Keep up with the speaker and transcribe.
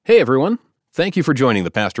Hey everyone, thank you for joining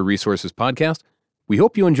the Pastor Resources Podcast. We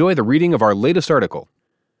hope you enjoy the reading of our latest article.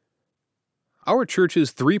 Our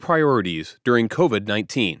church's 3 priorities during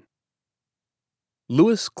COVID-19.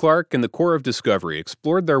 Lewis, Clark, and the Corps of Discovery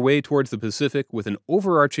explored their way towards the Pacific with an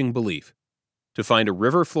overarching belief. To find a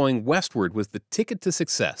river flowing westward was the ticket to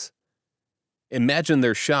success. Imagine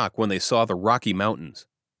their shock when they saw the Rocky Mountains.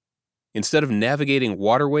 Instead of navigating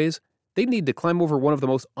waterways, they'd need to climb over one of the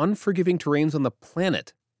most unforgiving terrains on the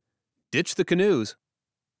planet. Ditch the canoes.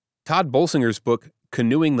 Todd Bolsinger's book,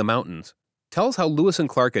 Canoeing the Mountains, tells how Lewis and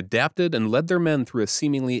Clark adapted and led their men through a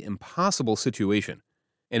seemingly impossible situation,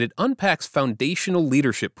 and it unpacks foundational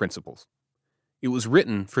leadership principles. It was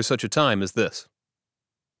written for such a time as this.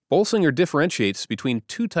 Bolsinger differentiates between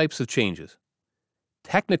 2 types of changes.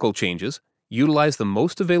 Technical changes utilize the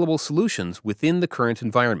most available solutions within the current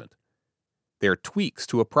environment. They are tweaks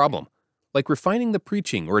to a problem, like refining the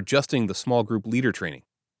preaching or adjusting the small group leader training.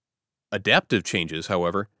 Adaptive changes,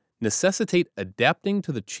 however, necessitate adapting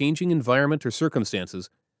to the changing environment or circumstances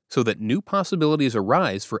so that new possibilities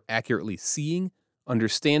arise for accurately seeing,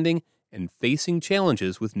 understanding, and facing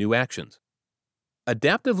challenges with new actions.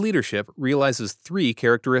 Adaptive leadership realizes 3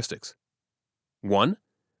 characteristics. 1.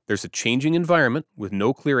 There's a changing environment with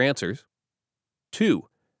no clear answers. 2.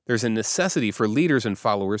 There's a necessity for leaders and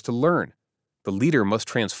followers to learn. The leader must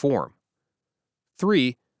transform.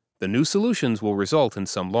 3. The new solutions will result in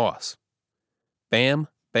some loss. Bam,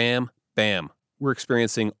 bam, bam. We're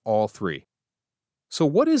experiencing all 3. So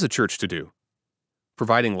what is a church to do?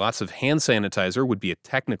 Providing lots of hand sanitizer would be a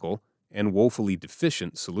technical and woefully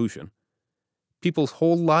deficient solution. People's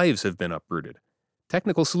whole lives have been uprooted.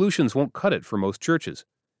 Technical solutions won't cut it for most churches.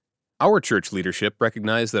 Our church leadership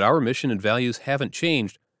recognized that our mission and values haven't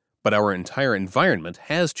changed, but our entire environment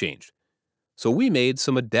has changed. So we made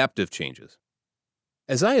some adaptive changes.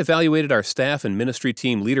 As I evaluated our staff and ministry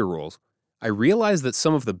team leader roles, I realized that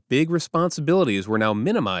some of the big responsibilities were now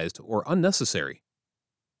minimized or unnecessary.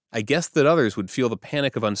 I guessed that others would feel the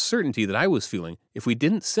panic of uncertainty that I was feeling if we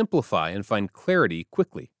didn't simplify and find clarity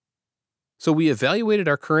quickly. So we evaluated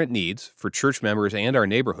our current needs for church members and our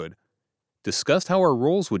neighborhood, discussed how our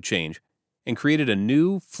roles would change, and created a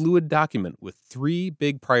new, fluid document with 3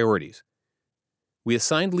 big priorities. We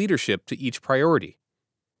assigned leadership to each priority.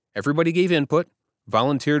 Everybody gave input,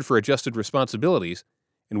 volunteered for adjusted responsibilities,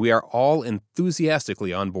 and we are all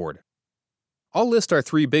enthusiastically on board. I'll list our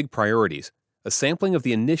 3 big priorities, a sampling of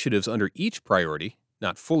the initiatives under each priority,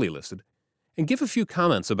 not fully listed, and give a few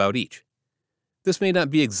comments about each. This may not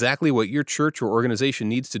be exactly what your church or organization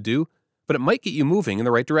needs to do, but it might get you moving in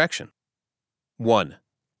the right direction. 1.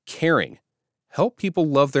 Caring. Help people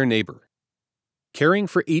love their neighbor. Caring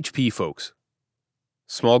for HP folks.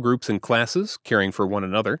 Small groups and classes, caring for one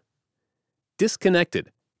another.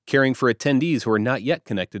 Disconnected. Caring for attendees who are not yet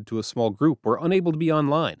connected to a small group or unable to be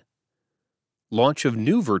online. Launch of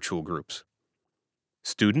new virtual groups.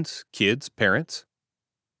 Students, kids, parents.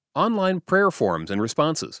 Online prayer forums and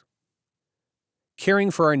responses. Caring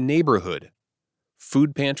for our neighborhood.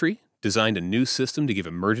 Food pantry, designed a new system to give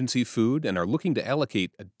emergency food and are looking to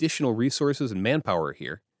allocate additional resources and manpower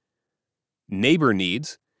here. Neighbor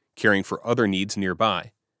needs, caring for other needs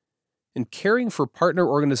nearby. And caring for partner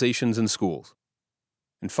organizations and schools.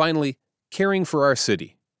 And finally, caring for our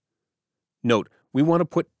city. Note, we want to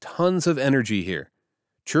put tons of energy here.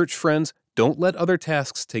 Church friends, don't let other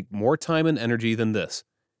tasks take more time and energy than this.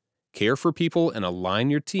 Care for people and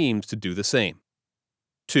align your teams to do the same.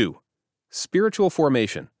 2. Spiritual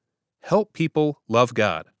formation. Help people love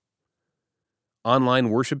God.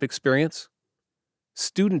 Online worship experience.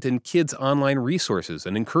 Student and kids online resources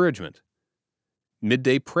and encouragement.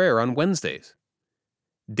 Midday prayer on Wednesdays.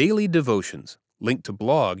 Daily devotions, linked to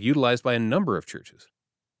blog utilized by a number of churches.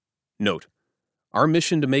 Note, our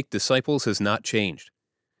mission to make disciples has not changed.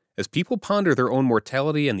 As people ponder their own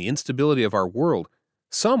mortality and the instability of our world,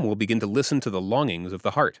 some will begin to listen to the longings of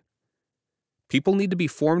the heart. People need to be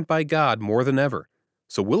formed by God more than ever,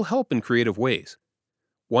 so we'll help in creative ways.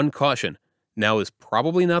 One caution, now is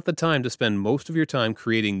probably not the time to spend most of your time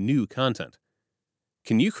creating new content.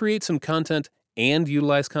 Can you create some content and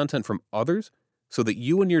utilize content from others so that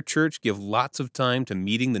you and your church give lots of time to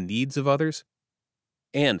meeting the needs of others?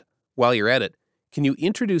 And, while you're at it, can you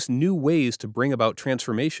introduce new ways to bring about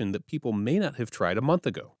transformation that people may not have tried a month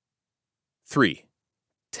ago? 3.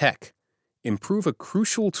 Tech. Improve a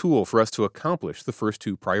crucial tool for us to accomplish the first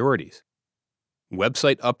 2 priorities.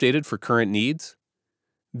 Website updated for current needs.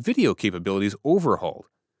 Video capabilities overhauled.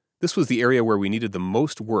 This was the area where we needed the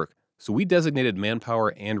most work, so we designated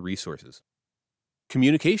manpower and resources.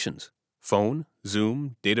 Communications. Phone,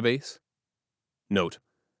 Zoom, database. Note,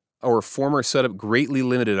 Our former setup greatly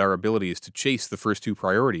limited our abilities to chase the first two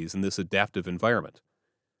priorities in this adaptive environment.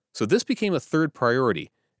 So this became a third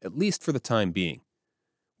priority, at least for the time being.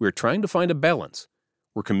 We're trying to find a balance.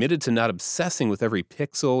 We're committed to not obsessing with every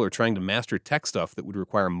pixel or trying to master tech stuff that would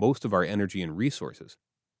require most of our energy and resources.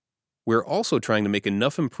 We're also trying to make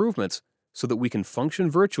enough improvements so that we can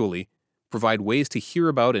function virtually, provide ways to hear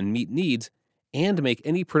about and meet needs, and make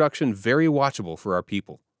any production very watchable for our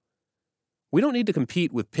people. We don't need to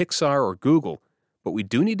compete with Pixar or Google, but we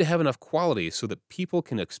do need to have enough quality so that people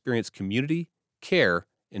can experience community, care,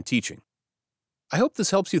 and teaching. I hope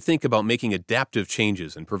this helps you think about making adaptive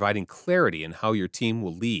changes and providing clarity in how your team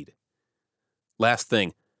will lead. Last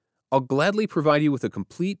thing, I'll gladly provide you with a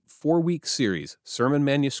complete 4-week series, sermon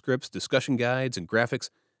manuscripts, discussion guides, and graphics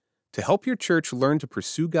to help your church learn to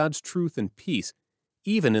pursue God's truth and peace,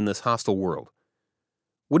 even in this hostile world.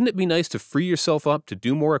 Wouldn't it be nice to free yourself up to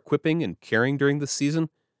do more equipping and caring during this season?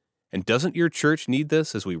 And doesn't your church need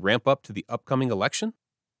this as we ramp up to the upcoming election?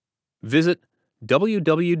 Visit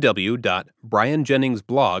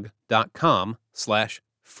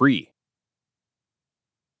www.brianjenningsblog.com/free.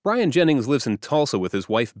 Brian Jennings lives in Tulsa with his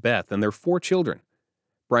wife Beth and their 4 children.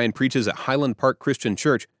 Brian preaches at Highland Park Christian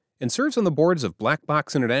Church and serves on the boards of Black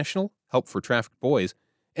Box International, Help for Trafficked Boys,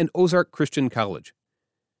 and Ozark Christian College.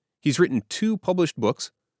 He's written 2 published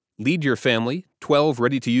books, Lead Your Family, 12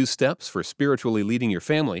 Ready-to-Use Steps for Spiritually Leading Your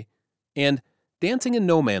Family, and Dancing in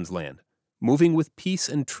No Man's Land, Moving with Peace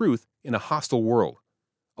and Truth in a Hostile World,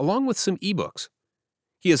 along with some ebooks.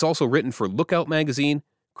 He has also written for Lookout Magazine,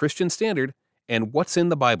 Christian Standard, and What's in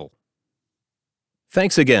the Bible.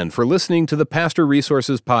 Thanks again for listening to the Pastor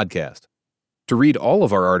Resources Podcast. To read all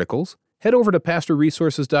of our articles, head over to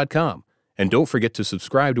pastorresources.com, and don't forget to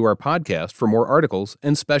subscribe to our podcast for more articles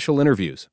and special interviews.